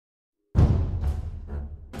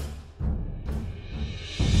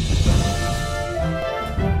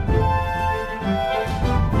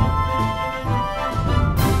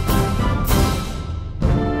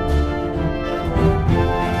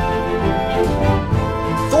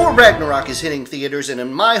Ragnarok is hitting theaters, and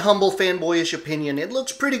in my humble fanboyish opinion, it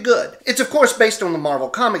looks pretty good. It's of course based on the Marvel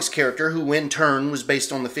Comics character, who in turn was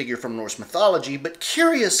based on the figure from Norse mythology, but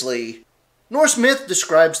curiously, Norse myth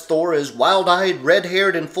describes Thor as wild-eyed,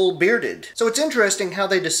 red-haired, and full-bearded. So it's interesting how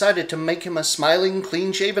they decided to make him a smiling,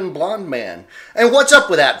 clean-shaven blonde man. And what's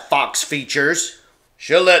up with that, Fox Features?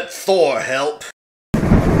 She'll let Thor help.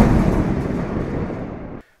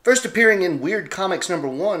 First appearing in Weird Comics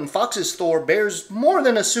 #1, Fox's Thor bears more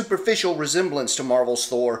than a superficial resemblance to Marvel's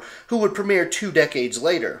Thor, who would premiere 2 decades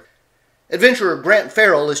later. Adventurer Grant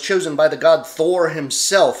Farrell is chosen by the god Thor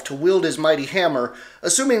himself to wield his mighty hammer,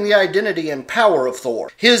 assuming the identity and power of Thor.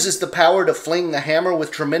 His is the power to fling the hammer with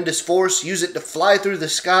tremendous force, use it to fly through the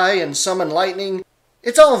sky and summon lightning.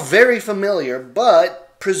 It's all very familiar,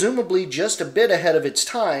 but presumably just a bit ahead of its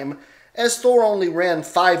time, as Thor only ran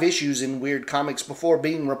 5 issues in Weird Comics before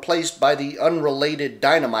being replaced by the unrelated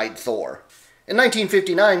Dynamite Thor. In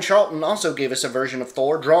 1959, Charlton also gave us a version of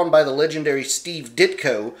Thor drawn by the legendary Steve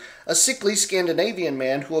Ditko, a sickly Scandinavian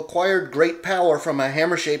man who acquired great power from a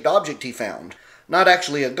hammer-shaped object he found. Not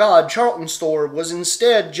actually a god, Charlton's Thor was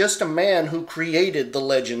instead just a man who created the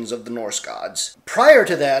legends of the Norse gods. Prior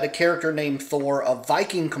to that, a character named Thor, a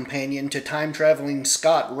Viking companion to time-traveling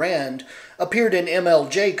Scott Rand, appeared in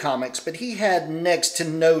MLJ Comics, but he had next to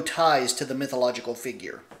no ties to the mythological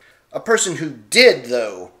figure. A person who did,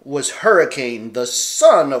 though, was Hurricane, the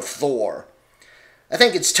son of Thor. I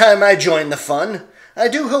think it's time I join the fun. I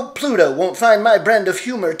do hope Pluto won't find my brand of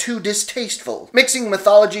humor too distasteful. Mixing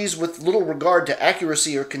mythologies with little regard to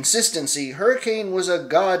accuracy or consistency, Hurricane was a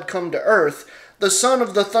god come to Earth, the son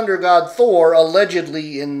of the thunder god Thor,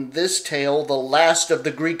 allegedly in this tale the last of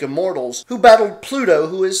the Greek immortals, who battled Pluto,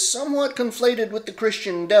 who is somewhat conflated with the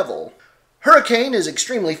Christian devil. Hurricane is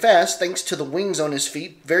extremely fast thanks to the wings on his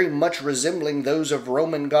feet, very much resembling those of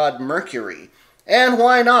Roman god Mercury. And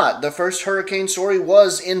why not? The first Hurricane story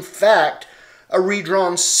was, in fact, a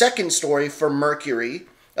redrawn second story for Mercury,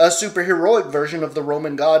 a superheroic version of the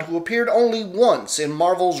Roman god who appeared only once in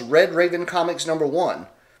Marvel's Red Raven Comics #1.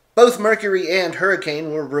 Both Mercury and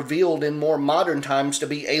Hurricane were revealed in more modern times to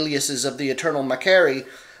be aliases of the Eternal Macari,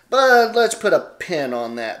 but let's put a pin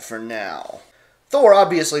on that for now. Thor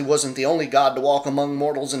obviously wasn't the only god to walk among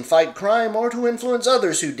mortals and fight crime, or to influence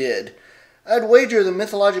others who did. I'd wager the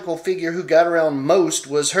mythological figure who got around most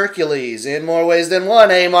was Hercules, in more ways than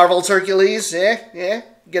one, eh, Marvel's Hercules? Get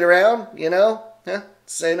around, you know?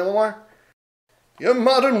 Say no more? Your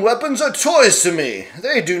modern weapons are toys to me.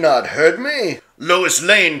 They do not hurt me. Lois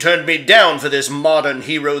Lane turned me down for this modern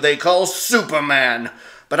hero they call Superman,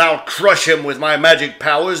 but I'll crush him with my magic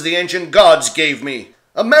powers the ancient gods gave me.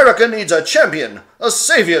 America needs a champion, a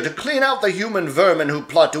savior to clean out the human vermin who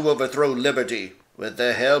plot to overthrow liberty. With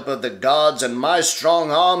the help of the gods and my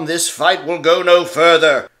strong arm, this fight will go no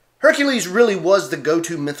further. Hercules really was the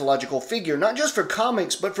go-to mythological figure, not just for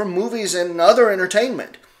comics, but for movies and other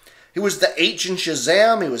entertainment. He was the H in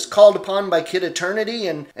Shazam, he was called upon by Kid Eternity,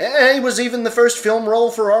 and he was even the first film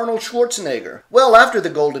role for Arnold Schwarzenegger. Well, after the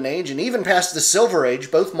Golden Age, and even past the Silver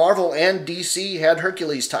Age, both Marvel and DC had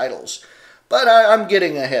Hercules titles. But I'm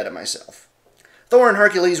getting ahead of myself. Thor and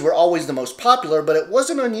Hercules were always the most popular, but it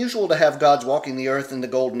wasn't unusual to have gods walking the earth in the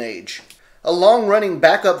Golden Age. A long-running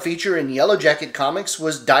backup feature in Yellow Jacket comics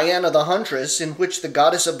was Diana the Huntress, in which the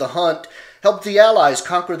goddess of the hunt helped the Allies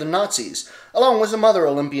conquer the Nazis, along with some other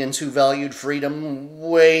Olympians who valued freedom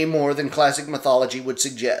way more than classic mythology would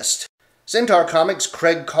suggest. Centaur Comics'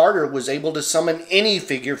 Craig Carter was able to summon any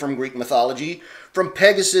figure from Greek mythology, from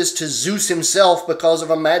Pegasus to Zeus himself, because of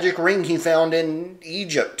a magic ring he found in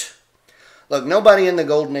Egypt. Look, nobody in the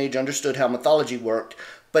Golden Age understood how mythology worked,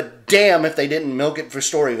 but damn if they didn't milk it for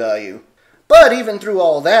story value. But even through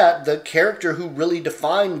all that, the character who really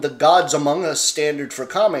defined the gods among us standard for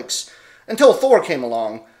comics, until Thor came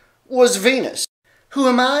along, was Venus. Who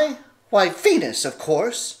am I? Why, Venus, of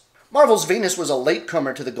course. Marvel's Venus was a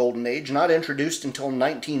latecomer to the Golden Age, not introduced until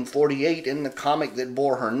 1948 in the comic that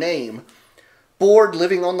bore her name. Bored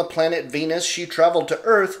living on the planet Venus, she traveled to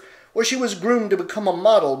Earth, where she was groomed to become a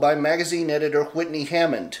model by magazine editor Whitney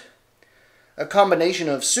Hammond. A combination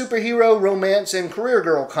of superhero, romance, and career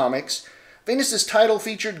girl comics, Venus's title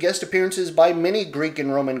featured guest appearances by many Greek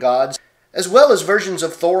and Roman gods, as well as versions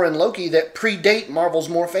of Thor and Loki that predate Marvel's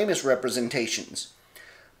more famous representations.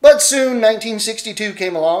 But soon, 1962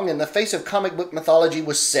 came along, and the face of comic book mythology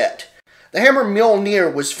was set. The hammer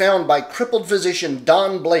Mjolnir was found by crippled physician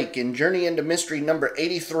Don Blake in Journey into Mystery number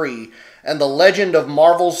 83, and the legend of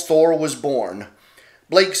Marvel's Thor was born.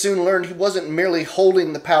 Blake soon learned he wasn't merely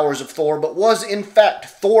holding the powers of Thor, but was, in fact,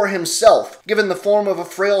 Thor himself, given the form of a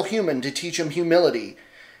frail human to teach him humility.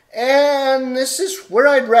 And this is where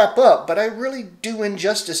I'd wrap up, but I really do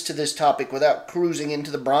injustice to this topic without cruising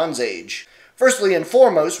into the Bronze Age. Firstly and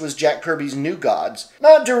foremost was Jack Kirby's New Gods.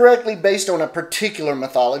 Not directly based on a particular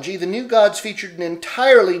mythology, the New Gods featured an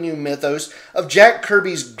entirely new mythos of Jack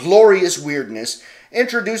Kirby's glorious weirdness,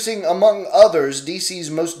 introducing, among others,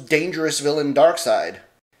 DC's most dangerous villain, Darkseid.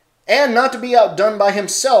 And not to be outdone by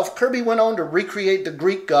himself, Kirby went on to recreate the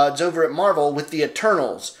Greek gods over at Marvel with the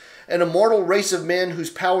Eternals, an immortal race of men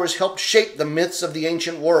whose powers helped shape the myths of the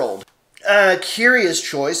ancient world. A curious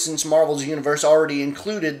choice, since Marvel's universe already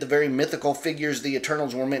included the very mythical figures the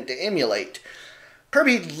Eternals were meant to emulate.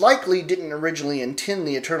 Kirby likely didn't originally intend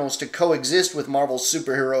the Eternals to coexist with Marvel's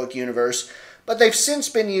superheroic universe, but they've since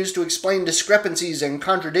been used to explain discrepancies and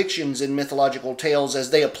contradictions in mythological tales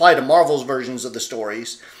as they apply to Marvel's versions of the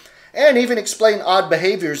stories, and even explain odd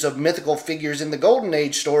behaviors of mythical figures in the Golden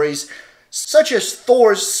Age stories, such as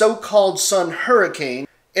Thor's so-called son Hurricane,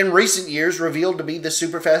 in recent years revealed to be the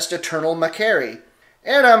superfast Eternal Makari.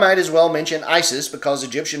 And I might as well mention Isis, because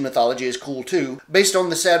Egyptian mythology is cool too. Based on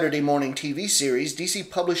the Saturday morning TV series, DC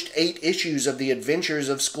published 8 issues of the adventures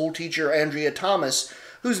of schoolteacher Andrea Thomas,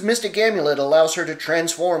 whose mystic amulet allows her to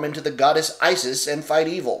transform into the goddess Isis and fight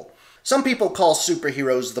evil. Some people call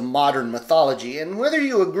superheroes the modern mythology, and whether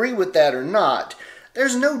you agree with that or not,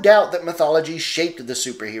 there's no doubt that mythology shaped the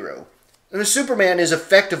superhero. Superman is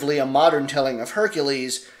effectively a modern telling of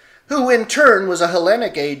Hercules, who in turn was a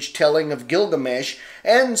Hellenic Age telling of Gilgamesh,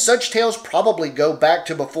 and such tales probably go back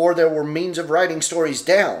to before there were means of writing stories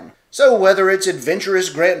down. So whether it's adventurous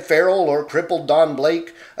Grant Farrell or crippled Don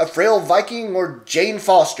Blake, a frail Viking or Jane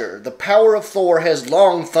Foster, the power of Thor has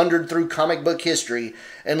long thundered through comic book history,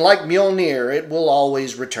 and like Mjolnir, it will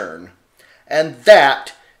always return. And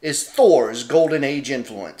that is Thor's Golden Age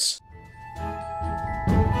influence.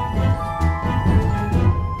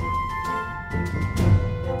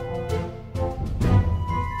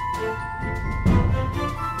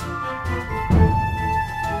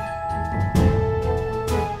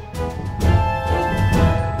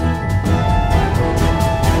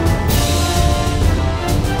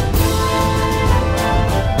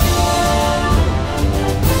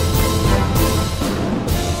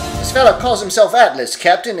 This fella calls himself Atlas,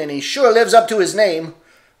 Captain, and he sure lives up to his name.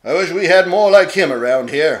 I wish we had more like him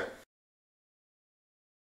around here.